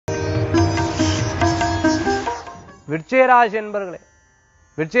விருச்சிகராசி என்பர்களே,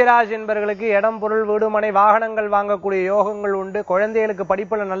 விருச்சிகராசி என்பர்களுக்கு இடம், பொருள், வீடு, மனை, வாகனங்கள் வாங்கக்கூடிய யோகங்கள் உண்டு. குழந்தைகளுக்கு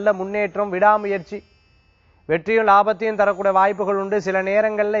படிப்புல நல்ல முன்னேற்றம், விடாமுயற்சி, வெற்றியும் லாபத்தையும் தரக்கூடிய வாய்ப்புகள் உண்டு. சில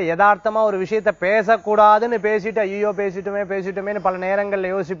நேரங்கள்ல யதார்த்தமா ஒரு விஷயத்தை பேசக்கூடாதுன்னு பேசிட்டு ஐயோ பேசிட்டுமேன்னு பல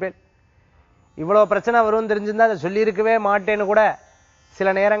நேரங்கள்ல யோசிப்பேன். இவ்வளவு பிரச்சனை வரும் தெரிஞ்சிருந்தா அதை சொல்லியிருக்கவே மாட்டேன்னு கூட சில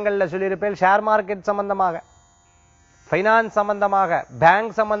நேரங்கள்ல சொல்லியிருப்பேன். ஷேர் மார்க்கெட் சம்பந்தமாக, ஃபைனான்ஸ் சம்பந்தமாக,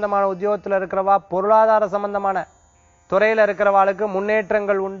 பேங்க் சம்பந்தமான உத்தியோகத்தில் இருக்கிறவா, பொருளாதார சம்பந்தமான துறையில இருக்கிறவாளுக்கு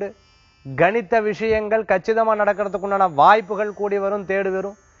முன்னேற்றங்கள் உண்டு. கணித்த விஷயங்கள் கச்சிதமா நடக்கிறதுக்கு உண்டான வாய்ப்புகள் கூடி வரும், தேடி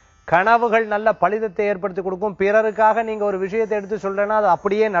வரும். கனவுகள் நல்ல பலிதத்தை ஏற்படுத்தி கொடுக்கும். பிறருக்காக நீங்க ஒரு விஷயத்தை எடுத்து சொல்றேன்னா அது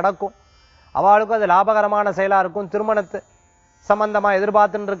அப்படியே நடக்கும். அவளுக்கும் அது லாபகரமான செயலா இருக்கும். திருமணத்து சம்பந்தமா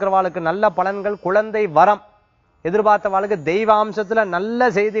எதிர்பார்த்துட்டு இருக்கிறவாளுக்கு நல்ல பலன்கள். குழந்தை வரம் எதிர்பார்த்தவாளுக்கு தெய்வாம்சத்துல நல்ல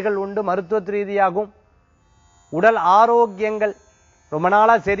செய்திகள் உண்டு. மருத்துவ ரீதியாகும். உடல் ஆரோக்கியங்கள் ரொம்ப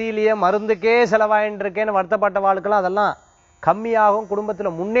நாளா சரியில்லையே, மருந்துக்கே செலவாயின்னு இருக்கேன்னு வருத்தப்பட்ட வாழ்க்கெல்லாம் அதெல்லாம் கம்மியாகும். குடும்பத்துல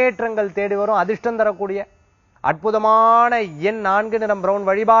முன்னேற்றங்கள் தேடி வரும். அதிர்ஷ்டம் தரக்கூடிய அற்புதமான எண் 4, நிறம் பிரவுன்.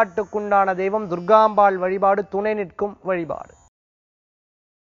 வழிபாட்டுக்குண்டான தெய்வம் துர்காம்பாள் வழிபாடு. துணை நிற்கும் வழிபாடு.